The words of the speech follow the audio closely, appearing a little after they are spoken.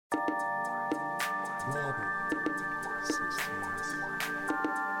Rebel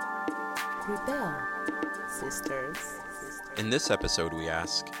Sisters. In this episode, we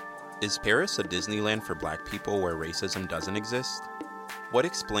ask, is Paris a Disneyland for Black people where racism doesn't exist? What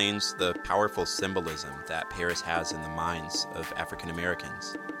explains the powerful symbolism that Paris has in the minds of African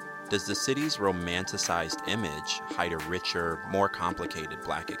Americans? Does the city's romanticized image hide a richer, more complicated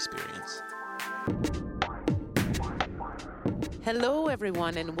Black experience? Hello,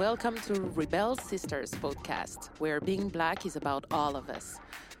 everyone, and welcome to Rebel Sisters podcast, where being Black is about all of us.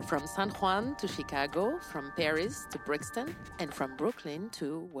 From San Juan to Chicago, from Paris to Brixton, and from Brooklyn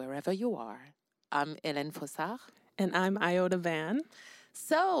to wherever you are. I'm Hélène Fossard. And I'm Iota Van.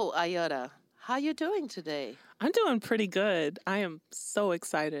 So, Iota, how you doing today? I'm doing pretty good. I am so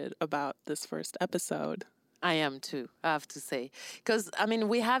excited about this first episode. I am too, I have to say. Because,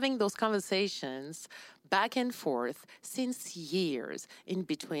 we're having those conversations back and forth since years, in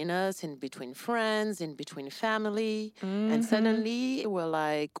between us, in between friends, in between family. Mm-hmm. And suddenly we're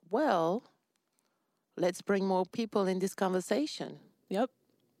like, well, let's bring more people in this conversation. Yep.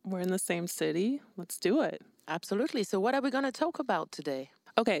 We're in the same city. Let's do it. Absolutely. So what are we going to talk about today?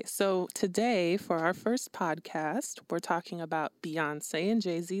 Okay, so today for our first podcast, we're talking about Beyonce and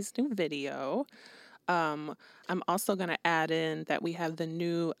Jay-Z's new video. I'm also going to add in that we have the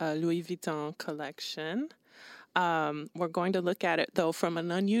new Louis Vuitton collection. We're going to look at it, though, from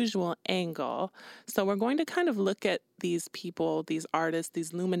an unusual angle. So we're going to kind of look at these people, these artists,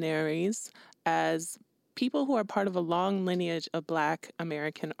 these luminaries, as people who are part of a long lineage of Black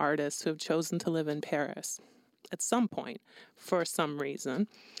American artists who have chosen to live in Paris at some point for some reason.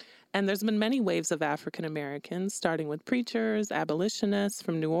 And there's been many waves of African Americans, starting with preachers, abolitionists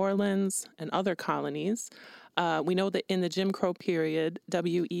from New Orleans and other colonies. We know that in the Jim Crow period,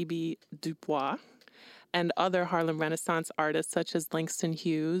 W.E.B. Du Bois and other Harlem Renaissance artists such as Langston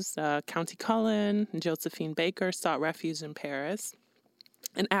Hughes, Countee Cullen, and Josephine Baker sought refuge in Paris.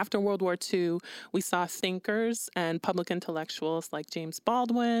 And after World War II, we saw thinkers and public intellectuals like James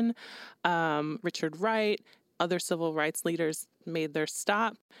Baldwin, Richard Wright. Other civil rights leaders made their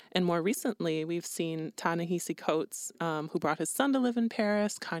stop. And more recently, we've seen Ta-Nehisi Coates, who brought his son to live in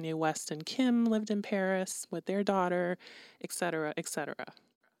Paris. Kanye West and Kim lived in Paris with their daughter, et cetera, et cetera.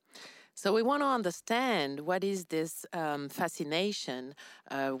 So we want to understand what is this fascination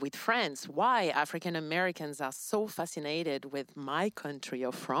with France, why African Americans are so fascinated with my country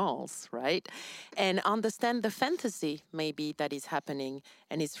of France, right? And understand the fantasy maybe that is happening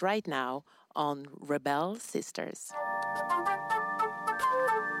and is right now on Rebel Sisters.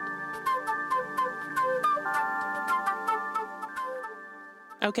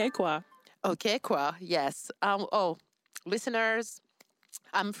 Okay, quoi? Okay, quoi? Yes. Listeners,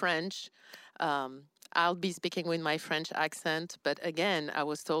 I'm French. I'll be speaking with my French accent, but again, I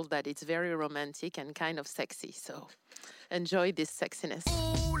was told that it's very romantic and kind of sexy, so enjoy this sexiness.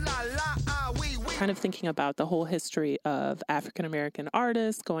 Kind of thinking about the whole history of African American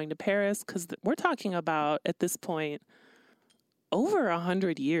artists going to Paris, because we're talking about, at this point, over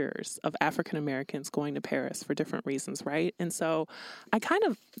 100 years of African Americans going to Paris for different reasons, right? And so I kind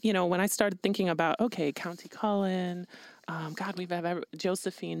of, when I started thinking about, okay, Countee Cullen, we've had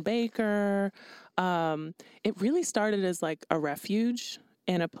Josephine Baker. It really started as like a refuge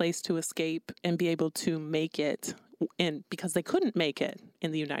and a place to escape and be able to make it because they couldn't make it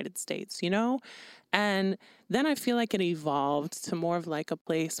in the United States, And then I feel like it evolved to more of like a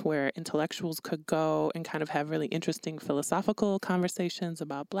place where intellectuals could go and kind of have really interesting philosophical conversations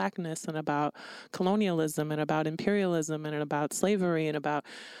about Blackness and about colonialism and about imperialism and about slavery and about,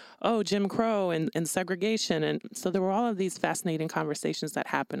 Jim Crow and segregation. And so there were all of these fascinating conversations that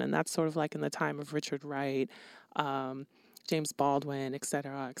happened. And that's sort of like in the time of Richard Wright, James Baldwin, et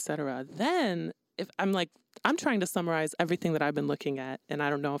cetera, et cetera. Then if I'm trying to summarize everything that I've been looking at, and I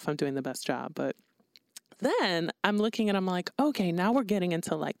don't know if I'm doing the best job, but then I'm looking and I'm like, okay, now we're getting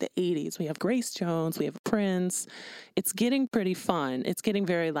into like the 80s. We have Grace Jones, we have Prince. It's getting pretty fun. It's getting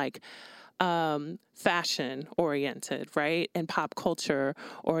very like fashion oriented, right? And pop culture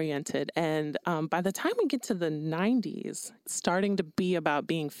oriented. And by the time we get to the 90s, it's starting to be about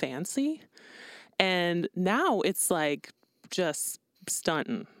being fancy. And now it's like just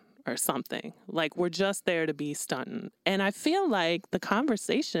stunting or something. Like we're just there to be stunting. And I feel like the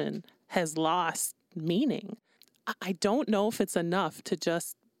conversation has lost meaning. I don't know if it's enough to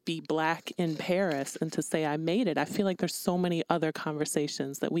just be Black in Paris and to say I made it. I feel like there's so many other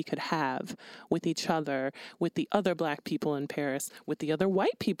conversations that we could have with each other, with the other Black people in Paris, with the other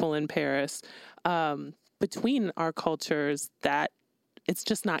white people in Paris, between our cultures, that it's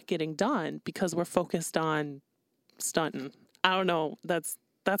just not getting done because we're focused on stunting. I don't know. That's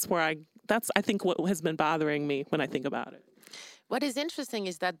where that's I think what has been bothering me when I think about it. What is interesting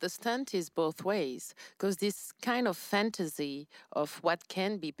is that the stunt is both ways, because this kind of fantasy of what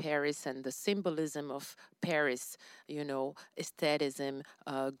can be Paris and the symbolism of Paris, aestheticism,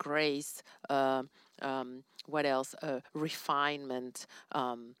 grace, what else? Refinement,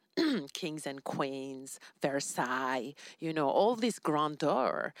 kings and queens, Versailles, all this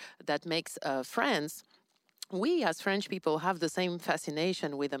grandeur that makes France. We as French people have the same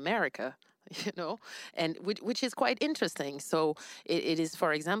fascination with America, and which is quite interesting. So it is,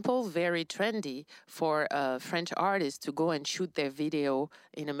 for example, very trendy for French artists to go and shoot their video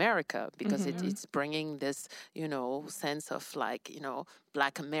in America because it's bringing this, sense of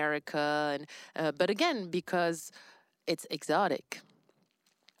Black America. And but again, because it's exotic.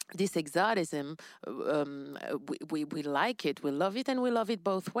 This exoticism, we like it, we love it, and we love it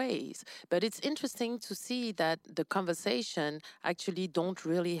both ways. But it's interesting to see that the conversation actually don't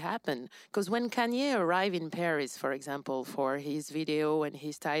really happen. Because when Kanye arrived in Paris, for example, for his video and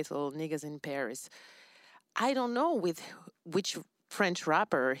his title, Niggas in Paris, I don't know with which French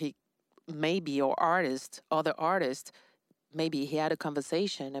rapper he maybe, or other artist, maybe he had a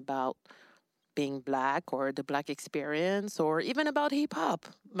conversation about being Black or the Black experience, or even about hip hop.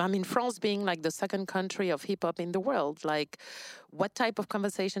 I mean, France being like the second country of hip hop in the world, like what type of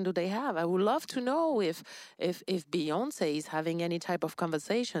conversation do they have? I would love to know if Beyonce is having any type of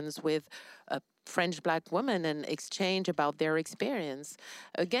conversations with a French Black woman and exchange about their experience.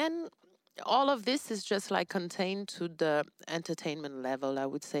 Again, all of this is just like contained to the entertainment level, I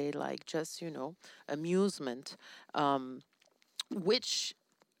would say, like just, amusement, which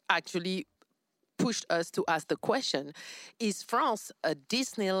actually pushed us to ask the question, is France a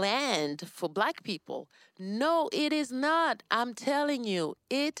Disneyland for Black people? No, it is not. I'm telling you,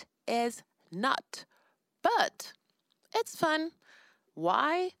 it is not. But it's fun.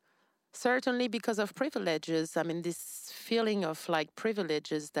 Why? Certainly because of privileges. I mean, this feeling of like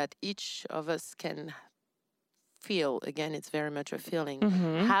privileges that each of us can feel. Again, it's very much a feeling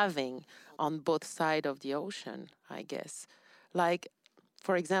having on both sides of the ocean, I guess. Like,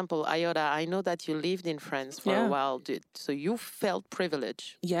 for example, Ayoda, I know that you lived in France for a while, so you felt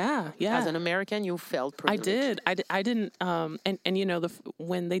privilege. Yeah. As an American, you felt privilege. I didn't,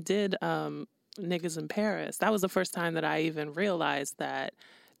 when they did Niggas in Paris, that was the first time that I even realized that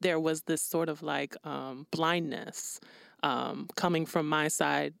there was this sort of like blindness coming from my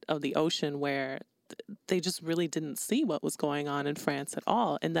side of the ocean where they just really didn't see what was going on in France at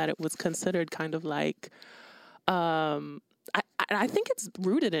all, and that it was considered kind of like... I think it's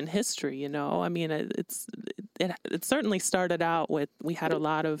rooted in history, I mean, it certainly started out with, we had a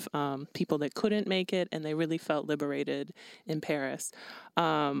lot of people that couldn't make it, and they really felt liberated in Paris.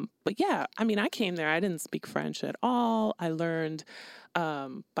 But yeah, I mean, I came there, I didn't speak French at all. I learned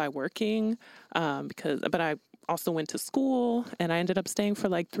by working, but I also went to school, and I ended up staying for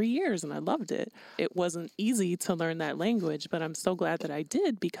like 3 years, and I loved it. It wasn't easy to learn that language, but I'm so glad that I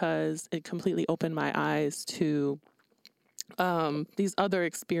did, because it completely opened my eyes to these other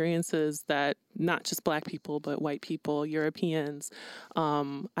experiences that not just Black people, but white people, Europeans.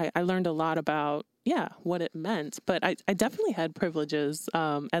 I learned a lot about, what it meant. But I definitely had privileges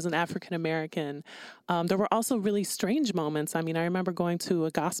as an African American. There were also really strange moments. I mean, I remember going to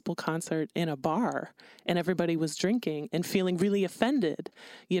a gospel concert in a bar, and everybody was drinking and feeling really offended,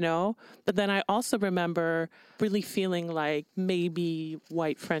 But then I also remember really feeling like maybe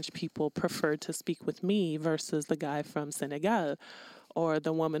white French people preferred to speak with me versus the guy from Senegal or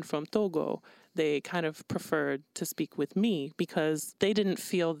the woman from Togo. They kind of preferred to speak with me because they didn't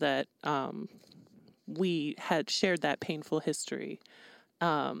feel that we had shared that painful history.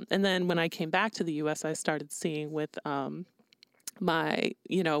 And then when I came back to the U.S., I started seeing with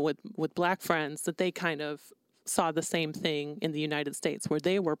with Black friends that they kind of saw the same thing in the United States, where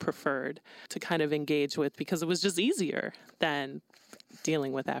they were preferred to kind of engage with because it was just easier than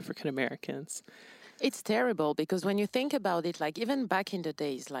dealing with African Americans. It's terrible because when you think about it, like even back in the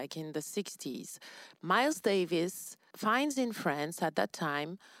days, like in the 60s, Miles Davis finds in France at that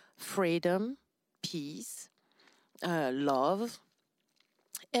time freedom, peace, love.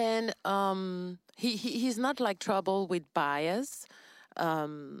 And he's not like trouble with bias,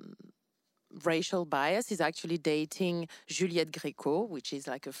 racial bias. He's actually dating Juliette Gréco, which is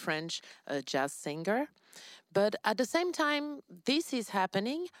like a French jazz singer. But at the same time, this is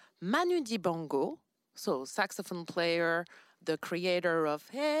happening. Manu Dibango, so saxophone player, the creator of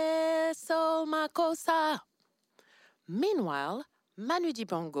Hey Sol Makossa. Meanwhile, Manu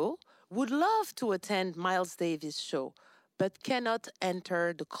Dibango would love to attend Miles Davis' show, but cannot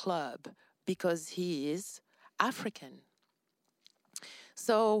enter the club because he is African.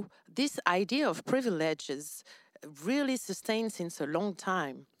 So this idea of privileges really sustained since a long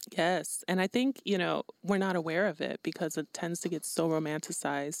time. Yes. And I think, we're not aware of it because it tends to get so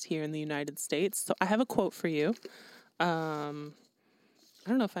romanticized here in the United States. So I have a quote for you. I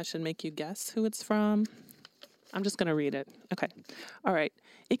don't know if I should make you guess who it's from. I'm just going to read it. Okay. All right.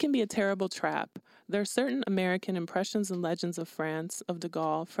 It can be a terrible trap. There are certain American impressions and legends of France, of de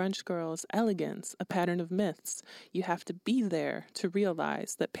Gaulle, French girls, elegance, a pattern of myths. You have to be there to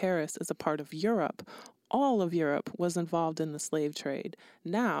realize that Paris is a part of Europe. All of Europe was involved in the slave trade.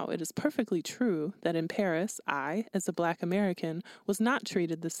 Now, it is perfectly true that in Paris, I, as a Black American, was not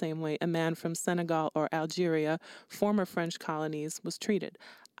treated the same way a man from Senegal or Algeria, former French colonies, was treated.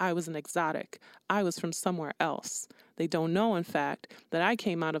 I was an exotic. I was from somewhere else. They don't know, in fact, that I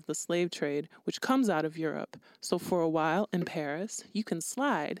came out of the slave trade, which comes out of Europe. So for a while, in Paris, you can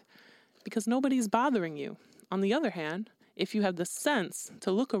slide because nobody's bothering you. On the other hand, if you have the sense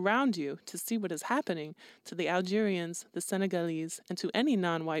to look around you to see what is happening to the Algerians, the Senegalese, and to any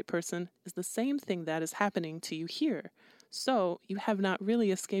non-white person, is the same thing that is happening to you here. So you have not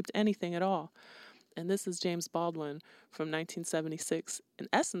really escaped anything at all. And this is James Baldwin from 1976, an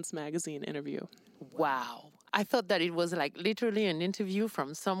Essence magazine interview. Wow. I thought that it was like literally an interview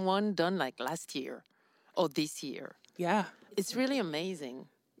from someone done like last year or this year. Yeah. It's really amazing.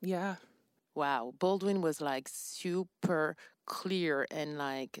 Yeah. Wow. Baldwin was like super clear and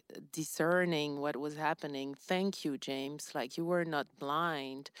like discerning what was happening. Thank you, James. Like you were not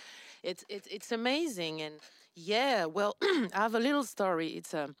blind. It's amazing. And yeah, well, I have a little story.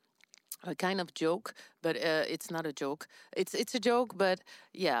 It's a kind of joke, but it's not a joke. It's a joke, but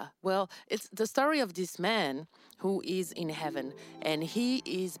yeah. Well, it's the story of this man who is in heaven, and he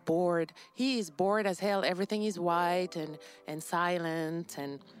is bored. He is bored as hell. Everything is white and silent,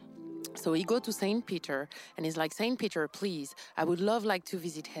 and so he go to Saint Peter, and he's like, Saint Peter, please, I would love like to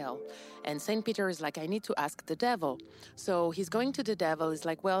visit hell. And Saint Peter is like, I need to ask the devil. So he's going to the devil. He's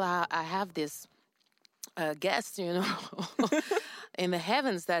like, well, I have this guest, in the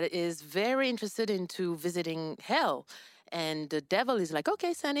heavens that is very interested into visiting hell. And the devil is like,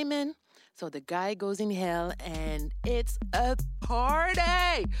 okay, send him in. So the guy goes in hell and it's a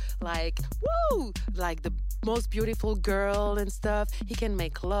party. Like, woo! Like the most beautiful girl and stuff. He can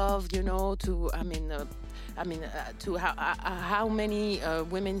make love, to, to how many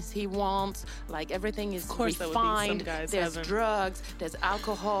women he wants. Like everything is refined. There's drugs, there's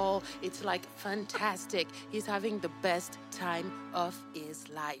alcohol. It's like fantastic. He's having the best time of his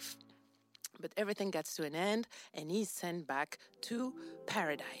life. But everything gets to an end, and he's sent back to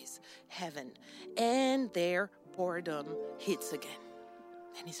paradise, heaven. And their boredom hits again.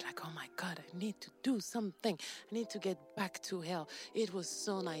 And he's like, oh my God, I need to do something. I need to get back to hell. It was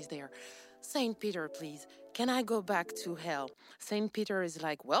so nice there. Saint Peter, please, can I go back to hell? Saint Peter is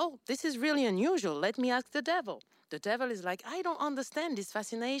like, well, this is really unusual. Let me ask the devil. The devil is like, I don't understand this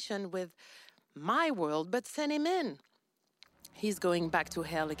fascination with my world, but send him in. He's going back to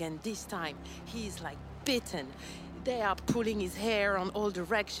hell again. This time, he's like bitten. They are pulling his hair on all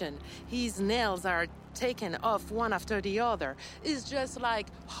directions. His nails are taken off one after the other. It's just like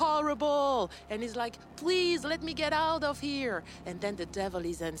horrible. And he's like, please let me get out of here. And then the devil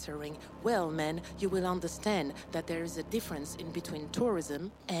is answering, well, man, you will understand that there is a difference in between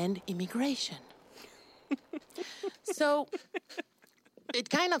tourism and immigration. So it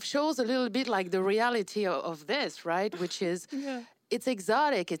kind of shows a little bit like the reality of this, right? Which is, It's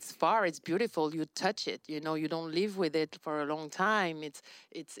exotic, it's far, it's beautiful. You touch it, you don't live with it for a long time. It's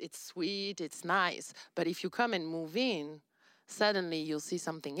sweet, it's nice. But if you come and move in, suddenly you'll see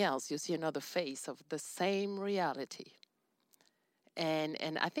something else. You see another face of the same reality.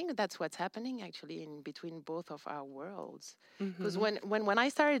 And I think that's what's happening actually in between both of our worlds. Because when I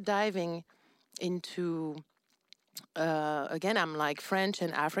started diving into again, I'm like French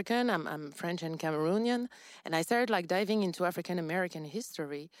and African. I'm French and Cameroonian, and I started like diving into African American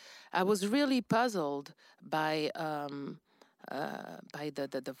history. I was really puzzled by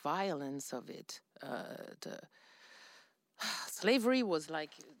the violence of it. The slavery was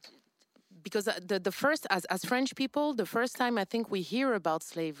like, because the first, as French people, the first time I think we hear about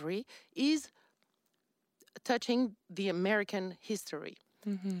slavery is touching the American history,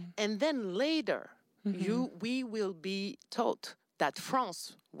 and then later. We will be taught that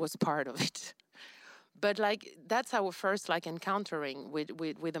France was part of it. But like that's our first like encountering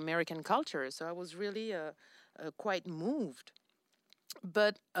with American culture. So I was really quite moved.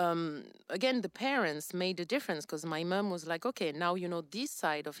 But again, the parents made a difference because my mom was like, okay, now you know this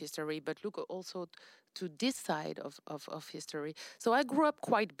side of history, but look also to this side of history. So I grew up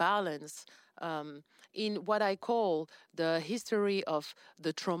quite balanced in what I call the history of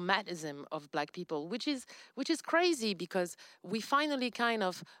the traumatism of Black people, which is crazy because we finally kind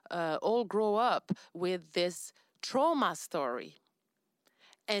of all grow up with this trauma story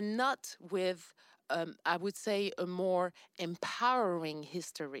and not with I would say, a more empowering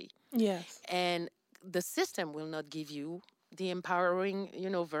history. Yes. And the system will not give you the empowering,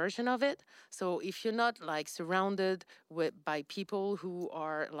 version of it. So if you're not like surrounded by people who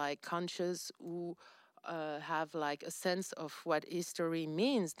are like conscious, who have like a sense of what history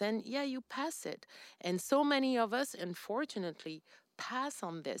means, then yeah, you pass it. And so many of us, unfortunately, pass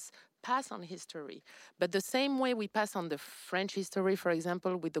on history. But the same way we pass on the French history, for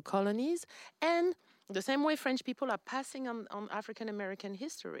example, with the colonies, and the same way French people are passing on African American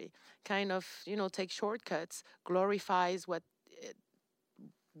history, kind of, take shortcuts, glorifies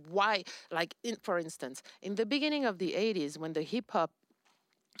why, like, for instance, in the beginning of the 80s, when the hip hop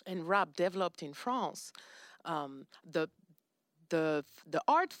and rap developed in France, the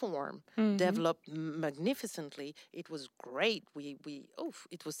art form developed magnificently. It was great.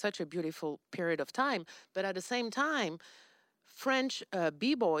 It was such a beautiful period of time. But at the same time, French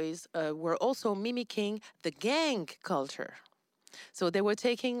b-boys were also mimicking the gang culture. So they were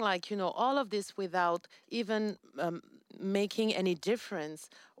taking all of this without even making any difference,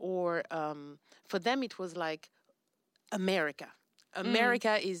 or for them it was like America.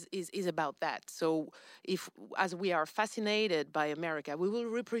 America is about that. So as we are fascinated by America, we will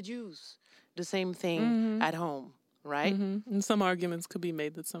reproduce the same thing at home, right? And some arguments could be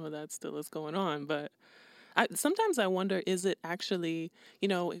made that some of that still is going on. But sometimes I wonder, is it actually,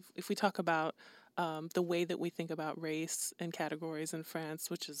 if we talk about the way that we think about race and categories in France,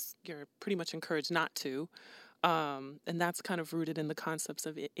 which is you're pretty much encouraged not to, and that's kind of rooted in the concepts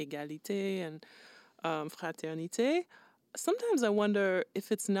of égalité and fraternité. Sometimes I wonder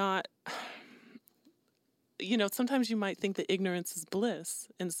if it's not, sometimes you might think that ignorance is bliss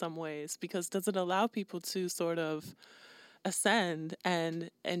in some ways, because does it allow people to sort of ascend and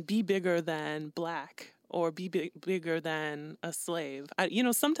be bigger than Black or be bigger than a slave?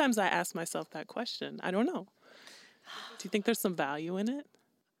 Sometimes I ask myself that question. I don't know. Do you think there's some value in it?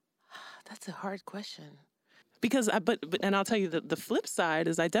 That's a hard question. Because, and I'll tell you the flip side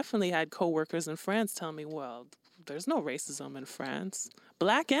is I definitely had coworkers in France tell me, well, there's no racism in France.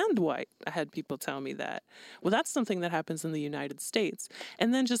 Black and white. I had people tell me that. Well, that's something that happens in the United States.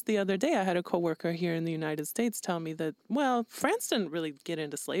 And then just the other day, I had a coworker here in the United States tell me that, well, France didn't really get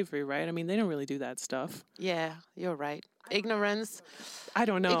into slavery, right? I mean, they didn't really do that stuff. Yeah, you're right. Ignorance. I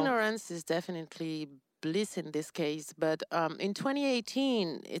don't know. Ignorance is definitely bliss in this case, but in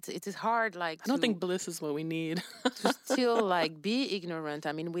 2018 it is hard I don't think bliss is what we need. to still be ignorant.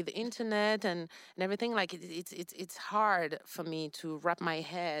 I mean, with internet and everything, it's hard for me to wrap my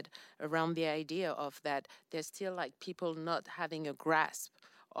head around the idea of that there's still people not having a grasp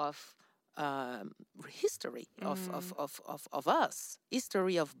of history of us,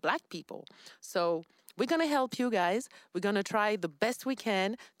 history of Black people. So we're going to help you guys. We're going to try the best we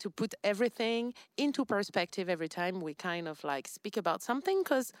can to put everything into perspective every time we kind of speak about something.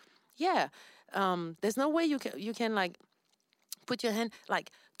 Because, there's no way you can put your hand,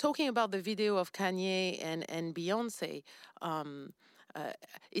 talking about the video of Kanye and Beyonce.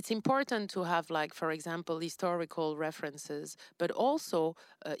 It's important to have, for example, historical references, but also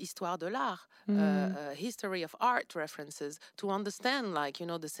histoire de l'art, history of art references, to understand,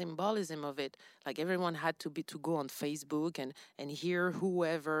 the symbolism of it. Everyone had to go on Facebook and hear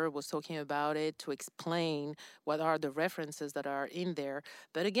whoever was talking about it to explain what are the references that are in there.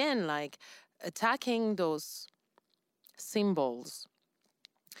 But again, attacking those symbols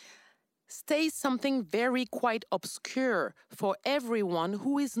stays something very quite obscure for everyone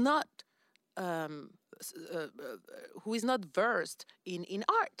who is not versed in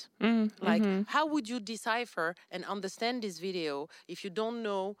art. How would you decipher and understand this video if you don't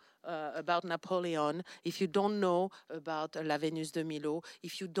know about Napoleon, if you don't know about La Vénus de Milo,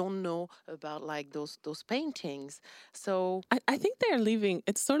 if you don't know about those paintings? So I think they're leaving.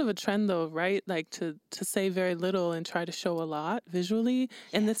 It's sort of a trend, though, right? to say very little and try to show a lot visually,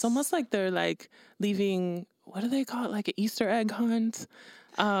 and it's almost like they're leaving. What do they call it? An Easter egg hunt.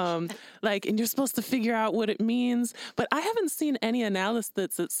 And you're supposed to figure out what it means. But I haven't seen any analysis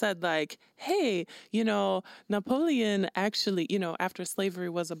that said hey, Napoleon actually, after slavery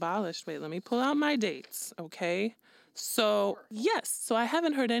was abolished, wait, let me pull out my dates. Okay. So, yes. So I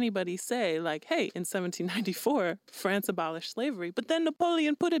haven't heard anybody say, like, hey, in 1794, France abolished slavery, but then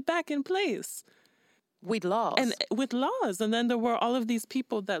Napoleon put it back in place. With laws. And with laws. And then there were all of these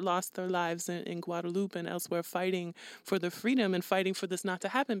people that lost their lives in Guadeloupe and elsewhere fighting for their freedom and fighting for this not to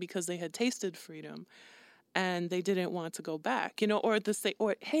happen because they had tasted freedom. And they didn't want to go back, or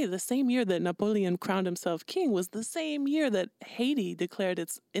the same year that Napoleon crowned himself king was the same year that Haiti declared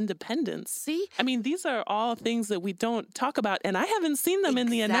its independence. See? I mean, these are all things that we don't talk about, and I haven't seen them in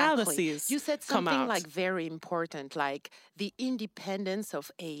the analyses. You said something like very important, like the independence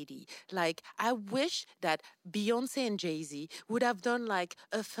of Haiti. Like, I wish that Beyonce and Jay-Z would have done like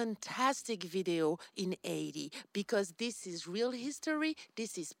a fantastic video in Haiti, because this is real history,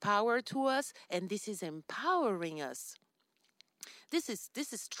 this is power to us, and this is empowering us. This is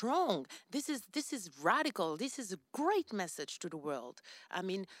strong. This is radical. This is a great message to the world. I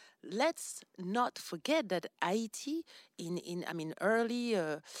mean, let's not forget that Haiti in early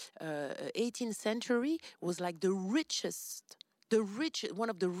 18th century was like one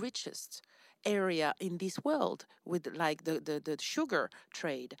of the richest area in this world, with like the sugar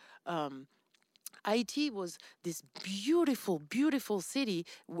trade. Haiti was this beautiful, beautiful city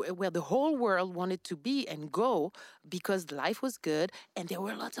where the whole world wanted to be and go, because life was good and there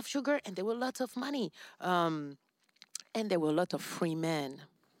were lots of sugar and there were lots of money. And there were a lot of free men.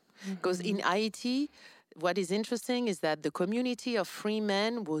 Because in Haiti, what is interesting is that the community of free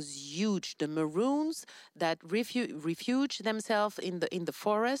men was huge. The Maroons that refuge themselves in the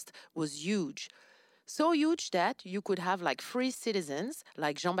forest was huge. So huge that you could have like free citizens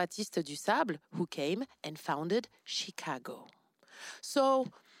like Jean-Baptiste du Sable, who came and founded Chicago. So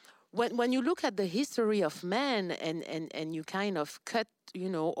when you look at the history of man and you kind of cut,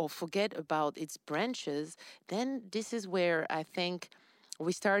 or forget about its branches, then this is where I think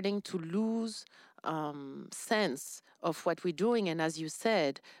we're starting to lose sense of what we're doing. And as you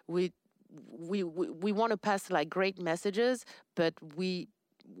said, we want to pass like great messages, but we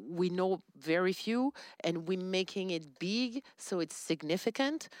know very few, and we're making it big, so it's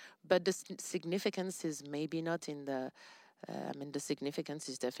significant, but the significance is maybe not in the, the significance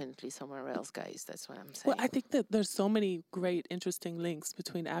is definitely somewhere else, guys. That's what I'm saying. Well, I think that there's so many great, interesting links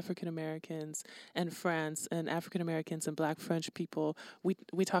between African Americans and France, and African Americans and Black French people.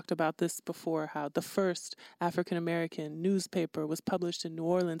 We talked about this before, how the first African American newspaper was published in New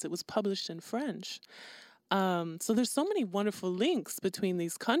Orleans. It was published in French. So there's so many wonderful links between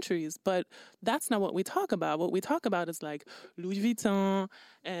these countries, but that's not what we talk about. What we talk about is like Louis Vuitton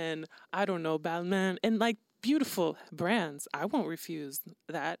and, I don't know, Balmain, and like beautiful brands. I won't refuse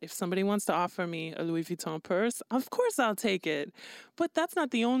that. If somebody wants to offer me a Louis Vuitton purse, of course I'll take it. But that's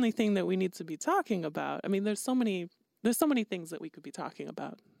not the only thing that we need to be talking about. I mean, there's so many things that we could be talking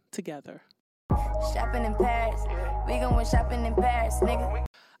about together. Shopping in Paris. We going shopping in Paris, nigga.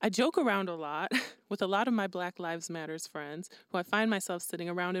 I joke around a lot with a lot of my Black Lives Matters friends who I find myself sitting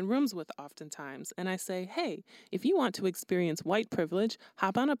around in rooms with oftentimes. And I say, hey, if you want to experience white privilege,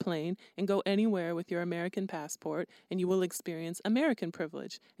 hop on a plane and go anywhere with your American passport, and you will experience American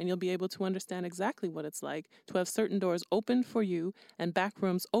privilege. And you'll be able to understand exactly what it's like to have certain doors opened for you and back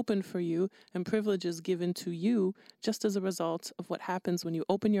rooms opened for you and privileges given to you just as a result of what happens when you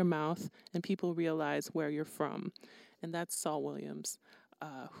open your mouth and people realize where you're from. And that's Saul Williams.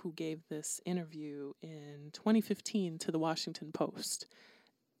 Who gave this interview in 2015 to the Washington Post.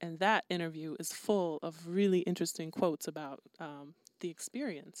 And that interview is full of really interesting quotes about the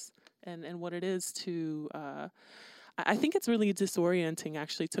experience and what it is to... I think it's really disorienting,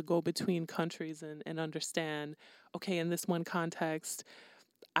 actually, to go between countries and understand, okay, in this one context,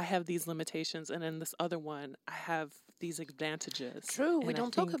 I have these limitations, and in this other one, I have these advantages. True, we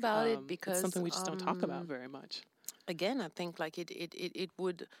don't talk about it because... It's something we just don't talk about very much. Again, I think like it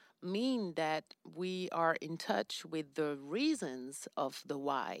would mean that we are in touch with the reasons of the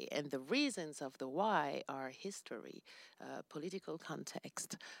why, and the reasons of the why are history, political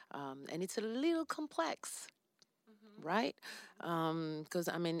context, and it's a little complex, right? Because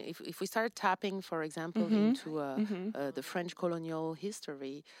if we start tapping, for example, into the French colonial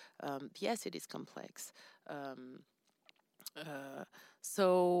history, yes, it is complex.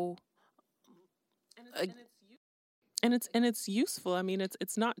 And it's useful. I mean,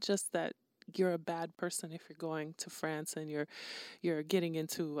 it's not just that you're a bad person if you're going to France and you're getting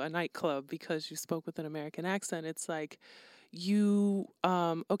into a nightclub because you spoke with an American accent. It's like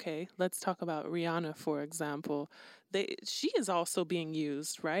okay, let's talk about Rihanna, for example. She is also being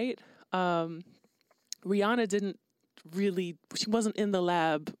used, right? Rihanna she wasn't in the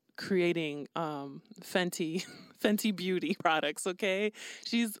lab creating Fenty Fenty Beauty products, okay?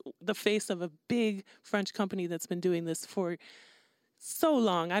 She's the face of a big French company that's been doing this for so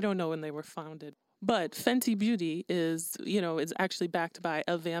long. I don't know when they were founded. But Fenty Beauty is actually backed by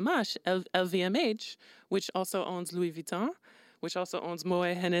LVMH, which also owns Louis Vuitton, which also owns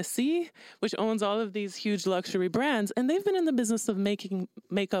Moet Hennessy, which owns all of these huge luxury brands. And they've been in the business of making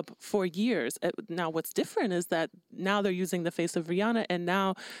makeup for years. Now, what's different is that now they're using the face of Rihanna, and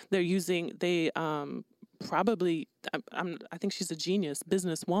now I think she's a genius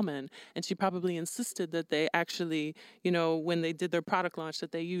businesswoman, and she probably insisted that they actually, when they did their product launch,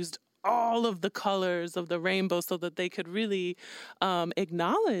 that they used all of the colors of the rainbow so that they could really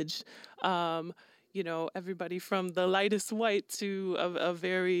acknowledge, everybody from the lightest white to a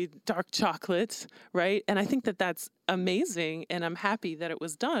very dark chocolate, right? And I think that that's amazing, and I'm happy that it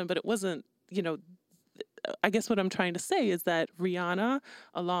was done, but it wasn't, I guess what I'm trying to say is that Rihanna,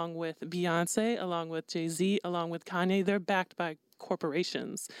 along with Beyonce, along with Jay-Z, along with Kanye, they're backed by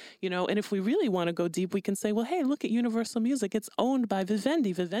corporations, and if we really want to go deep, we can say, well, hey, look at Universal Music. It's owned by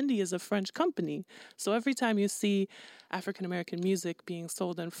Vivendi. Vivendi is a French company. So every time you see African-American music being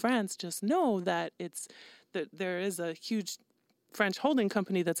sold in France, just know that there is a huge French holding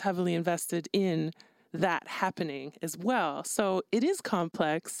company that's heavily invested in that happening as well. So it is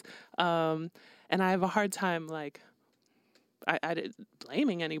complex. And I have a hard time,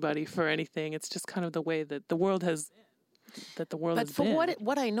 blaming anybody for anything. It's just kind of the way that the world has been. But for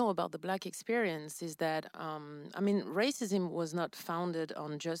what I know about the Black experience is that, racism was not founded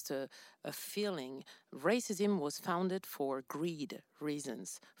on just a feeling. Racism was founded for greed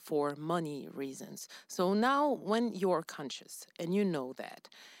reasons, for money reasons. So now when you're conscious and you know that,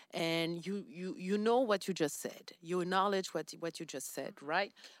 and you know what you just said, you acknowledge what you just said,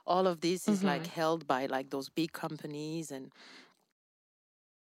 right? All of this is held by those big companies and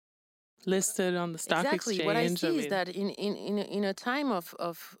listed on the stock exchange. Exactly. What I see is that in a time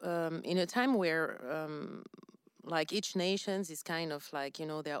in a time where each nation is kind of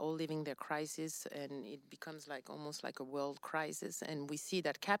they're all living their crisis, and it becomes almost like a world crisis, and we see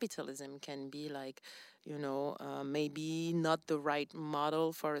that capitalism can be maybe not the right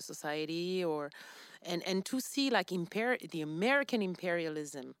model for a society, and to see the American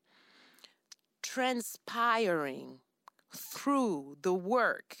imperialism transpiring through the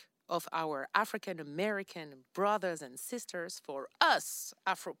work of our African-American brothers and sisters, for us,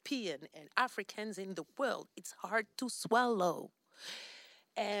 Afropean and Africans in the world, it's hard to swallow.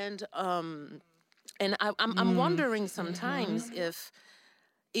 And I'm wondering sometimes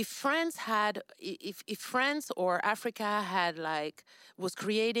if France or Africa had was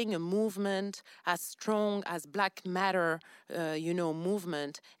creating a movement as strong as Black Matter,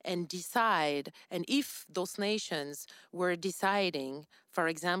 movement, and if those nations were deciding, for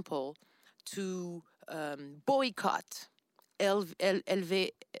example, to boycott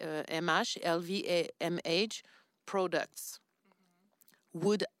LVMH products,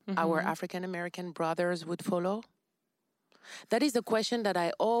 would our African American brothers would follow? That is the question that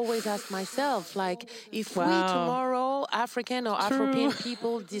I always ask myself. If we tomorrow, African or Afropean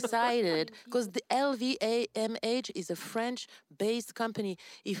people, decided, because the LVMH is a French-based company,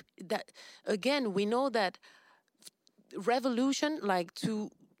 we know that revolution,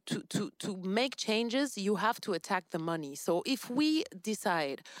 to make changes, you have to attack the money. So if we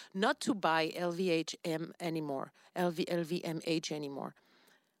decide not to buy LVMH anymore,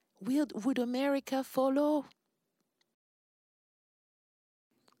 would America follow?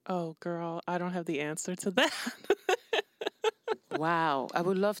 Oh, girl, I don't have the answer to that. Wow. I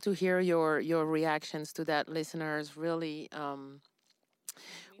would love to hear your reactions to that, listeners. Really. Me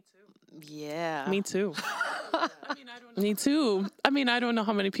too. Yeah. Me too. Me too. I don't know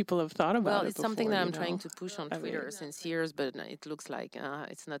how many people have thought about it. Well, it's something that I'm trying to push on Twitter since years, but it looks like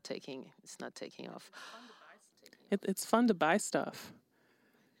it's not taking off. It's fun to buy stuff.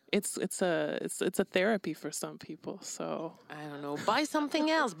 It's a therapy for some people. So I don't know. Buy something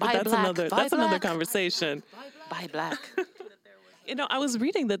else. Buy that's black. That's another conversation. Buy black. I was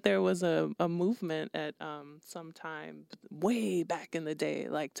reading that there was a movement at some time way back in the day,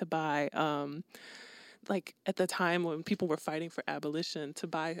 to buy at the time when people were fighting for abolition, to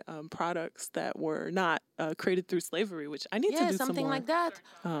buy products that were not created through slavery, which I need to do something some more like that.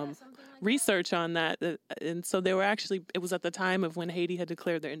 Research on that. And so they were it was at the time of when Haiti had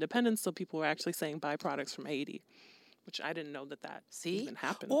declared their independence, so people were actually saying buy products from Haiti, which I didn't know that even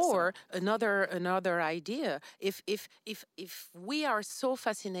happened. Or another idea, if we are so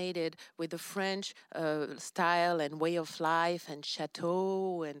fascinated with the French style and way of life and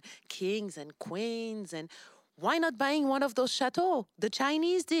chateau and kings and queens, and Why not buying one of those chateaux? The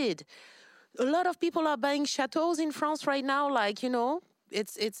Chinese did. A lot of people are buying chateaux in France right now. Like,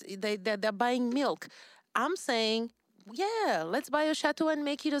 they're buying milk. I'm saying, yeah, let's buy a chateau and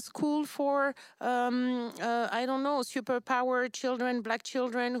make it a school for, I don't know, superpowered children, black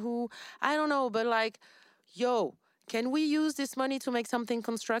children who, I don't know, but like, can we use this money to make something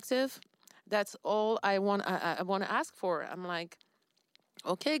constructive? That's all I want to ask for. I'm like,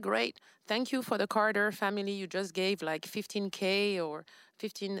 okay, great. Thank you for the Carter family. You just gave like 15K or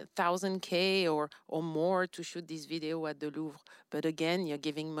 15,000K or more to shoot this video at the Louvre. But again, you're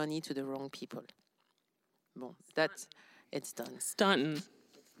giving money to the wrong people. Bon, it's done. Stunting.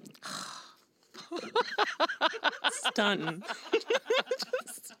 Stunting.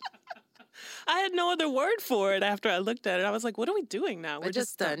 I had no other word for it after I looked at it. I was like, what are we doing now? We're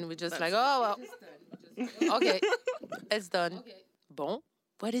just done. We're just like, oh, well. Okay, it's done. Okay. Bon,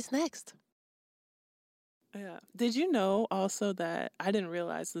 what is next? Yeah. Did you know also that I didn't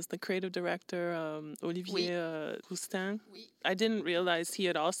realize this? The creative director, Olivier Rousteing, I didn't realize he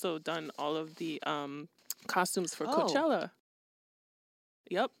had also done all of the costumes for Coachella.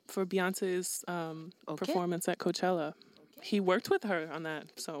 Yep, for Beyonce's performance at Coachella. Okay. He worked with her on that.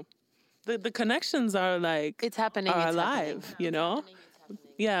 So the connections are like it's happening. Are alive, you know?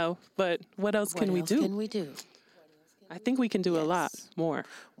 Yeah, but what else can we do? What else can we do? I think we can do a lot more.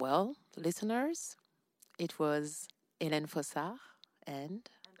 Well, listeners, it was Hélène Fossard and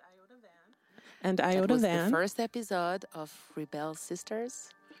Iota Van. That was the first episode of Rebel Sisters.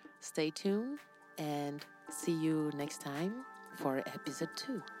 Stay tuned and see you next time for episode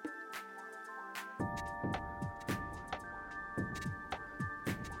 2.